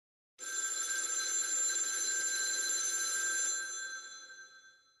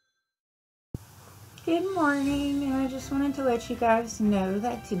Good morning, and I just wanted to let you guys know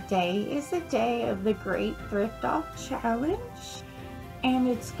that today is the day of the Great Thrift Off Challenge, and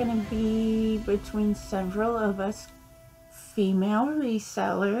it's going to be between several of us female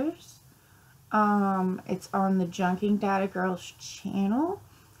resellers. It's on the Junking Data Girls channel,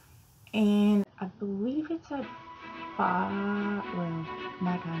 and I believe it's at 5, well,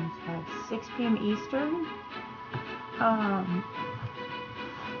 my time is 5, 6 p.m. Eastern.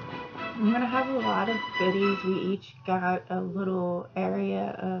 I'm going to have a lot of goodies. We each got a little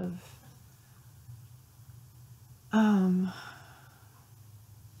area of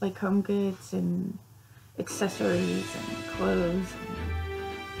like home goods and accessories and clothes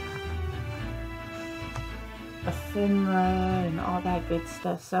and ephemera and all that good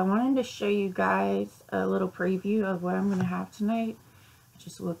stuff. So I wanted to show you guys a little preview of what I'm going to have tonight. I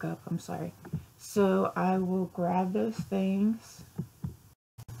just woke up, I'm sorry. So I will grab those things.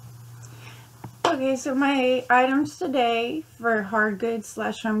 Okay, so my items today for hard goods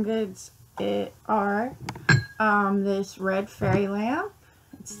slash home goods are this red fairy lamp.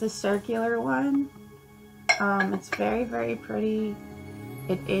 It's the circular one. It's very, very pretty.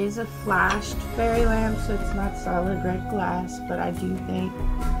 It is a flashed fairy lamp, so it's not solid red glass, but I do think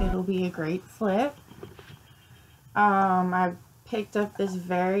it'll be a great flip. I picked up this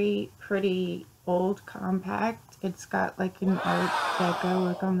very pretty old compact. It's got like an Art Deco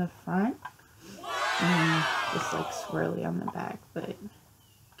look on the front. And just like swirly on the back, but you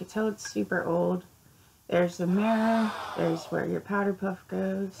can tell it's super old. There's the mirror, there's where your powder puff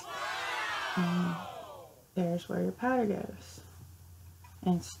goes, and there's where your powder goes.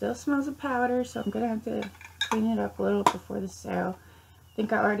 And it still smells of powder, so I'm gonna have to clean it up a little before the sale. I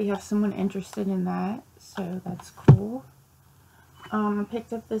think I already have someone interested in that, so that's cool. I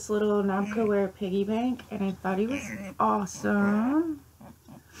picked up this little Nabcoware piggy bank, and I thought he was awesome.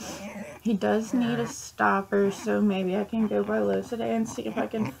 He does need a stopper, so maybe I can go by Lucid and see if I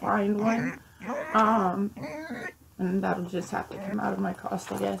can find one. And that'll just have to come out of my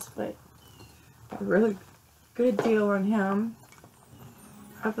cost, I guess, but a really good deal on him.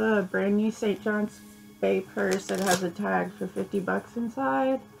 I have a brand new St. John's Bay purse that has a tag for 50 bucks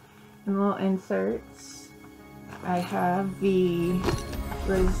inside and little inserts. I have the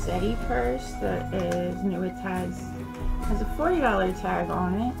Rossetti purse that is new with tags. Has a $40 tag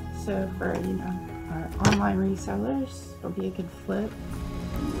on it, so for, you know, our online resellers, it'll be a good flip.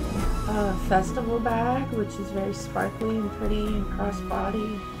 A festival bag, which is very sparkly and pretty and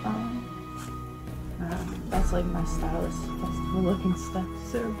crossbody. That's like my stylist festival looking stuff,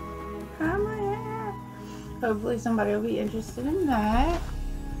 so hopefully somebody will be interested in that.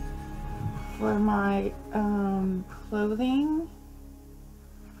 For my clothing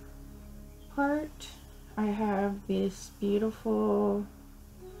part, I have this beautiful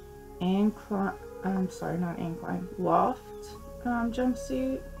loft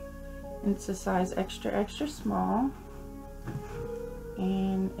jumpsuit. It's a size extra, extra small.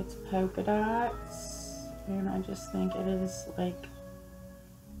 And it's polka dots. And I just think it is like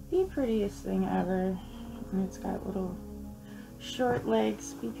the prettiest thing ever. And it's got little short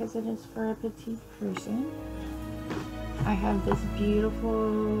legs because it is for a petite person. I have this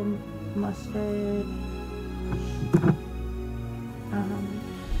beautiful mustard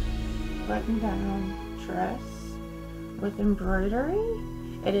button down dress with embroidery.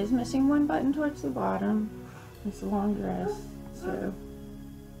 It is missing one button towards the bottom. It's a long dress, so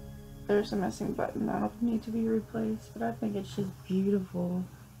there's a missing button that'll need to be replaced, but I think it's just beautiful.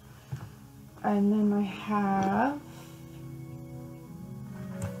 And then I have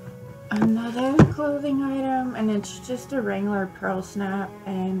another clothing item, and it's just a Wrangler pearl snap,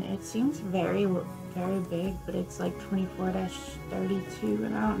 and it seems very big, but it's like 24-32,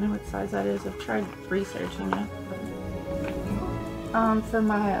 and I don't know what size that is. I've tried researching it. For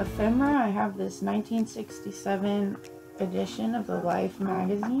my ephemera, I have this 1967 edition of the Life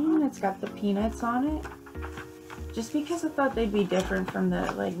magazine. It's got the peanuts on it. Just because I thought they'd be different from the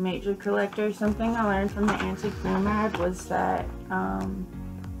like major collector. Something I learned from the Antique Room ad was that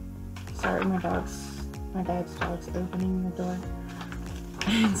sorry, my dad's dog's opening the door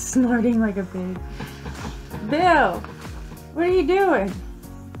and snorting like a pig. Bill, what are you doing?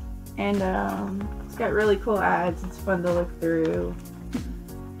 And it's got really cool ads. It's fun to look through.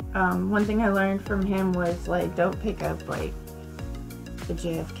 One thing I learned from him was like, don't pick up like the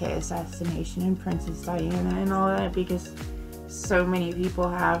JFK assassination and Princess Diana and all that, because so many people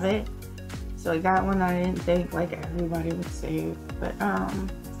have it. So I got one I didn't think like everybody would save. But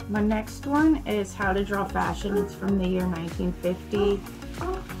my next one is How to Draw Fashion. It's from the year 1950.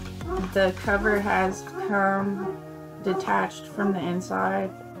 The cover has come detached from the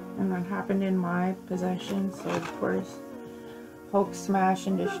inside, and that happened in my possession, so of course Hulk smash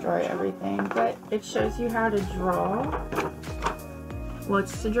and destroy everything. But it shows you how to draw. Well,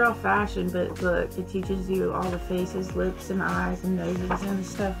 it's to draw fashion, but look, it teaches you all the faces, lips, and eyes, and noses and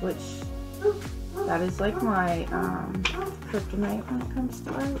stuff, which that is like my kryptonite when it comes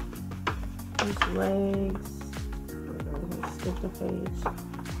to art. There's legs. Skip the page.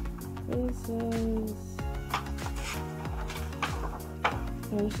 Faces.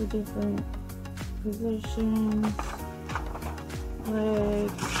 There's the different positions.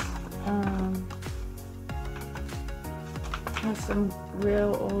 Legs. Have some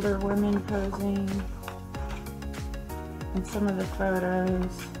real older women posing. And some of the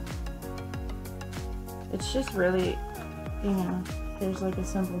photos. It's just really, you know, there's like a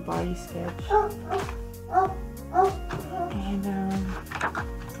simple body sketch. And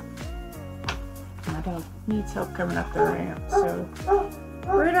my dog needs help coming up the ramp, so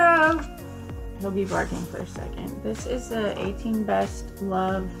Bruno! He'll be barking for a second. This is the 18 best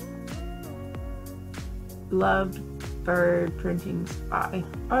loved bird printings by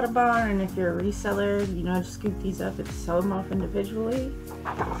Audubon, and if you're a reseller, you know, just scoop these up and sell them off individually.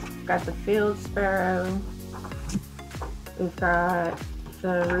 Got the field sparrow. We've got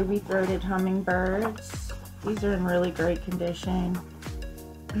the ruby-throated hummingbirds. These are in really great condition.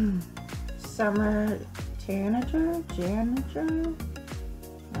 Summer tanager? Janiger?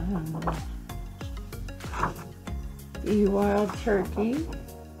 I don't know. The wild turkey.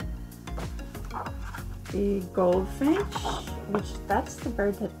 The goldfinch, which that's the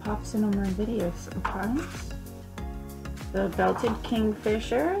bird that pops in on my videos sometimes. The belted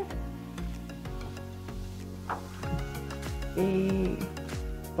kingfisher. The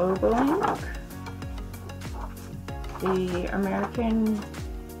bobolink. The American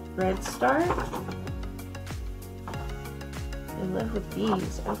redstart. They live with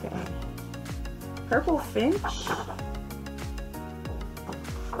bees, okay. Purple finch.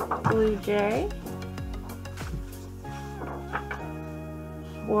 Blue jay.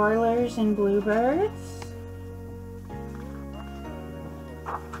 Warblers and bluebirds.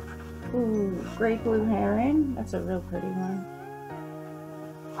 Ooh, great blue heron. That's a real pretty one.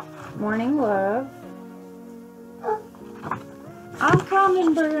 Morning love. I'm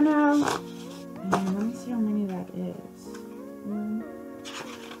coming, Bruno. And let me see how many that is. 1,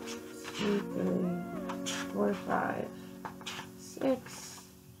 2, 3, 4, 5, 6,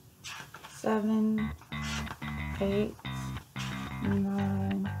 7, 8,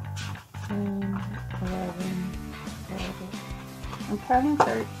 9, 10, 11, 12. I'm counting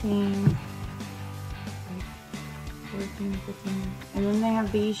 13, 14, 15, and then they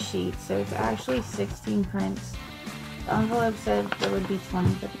have these sheets, so it's actually 16 prints. The envelope said there would be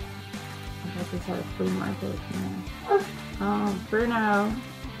 20, but I got this at a flea market. Bruno.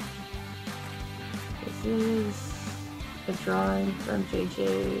 This is a drawing from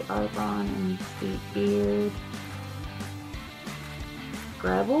JJ Audubon and Steve Beard.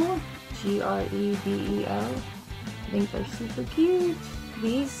 Grebel, G-R-E-B-E-L. I think they're super cute.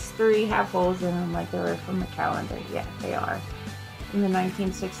 These 3 have holes in them like they were from the calendar. Yeah, they are. In the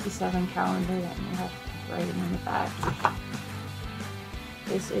 1967 calendar that they have writing in the back.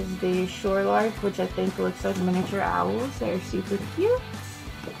 This is the shorelark, which I think looks like miniature owls. They're super cute.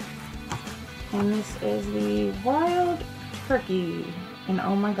 And this is the wild turkey. And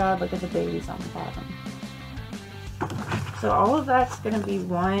oh my god, look at the babies on the bottom. So all of that's going to be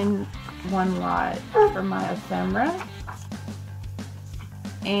one lot for my ephemera.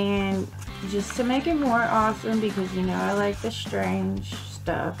 And just to make it more awesome, because you know I like the strange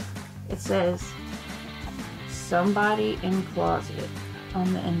stuff, it says somebody in closet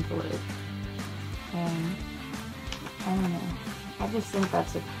on the envelope. And I don't know, I just think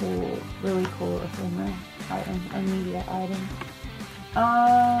that's a cool, really cool ephemera item, a media item.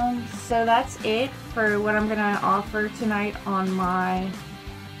 So that's it for what I'm gonna offer tonight on my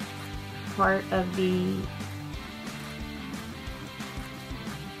part of the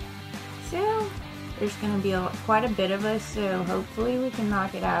sale. There's gonna be quite a bit of us, so hopefully we can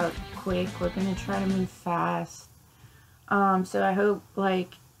knock it out quick. We're gonna try to move fast. So I hope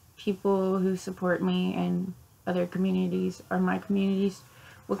like people who support me and other communities or my communities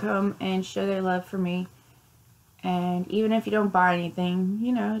will come and show their love for me. And even if you don't buy anything,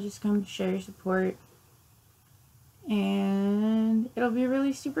 you know, just come show your support. And it'll be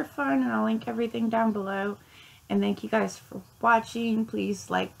really super fun, and I'll link everything down below. And thank you guys for watching. Please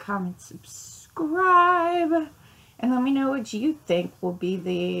like, comment, subscribe. And let me know what you think will be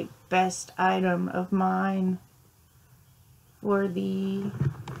the best item of mine for the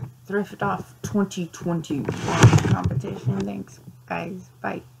Thrift Off 2021 competition. Thanks, guys.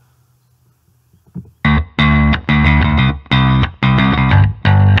 Bye.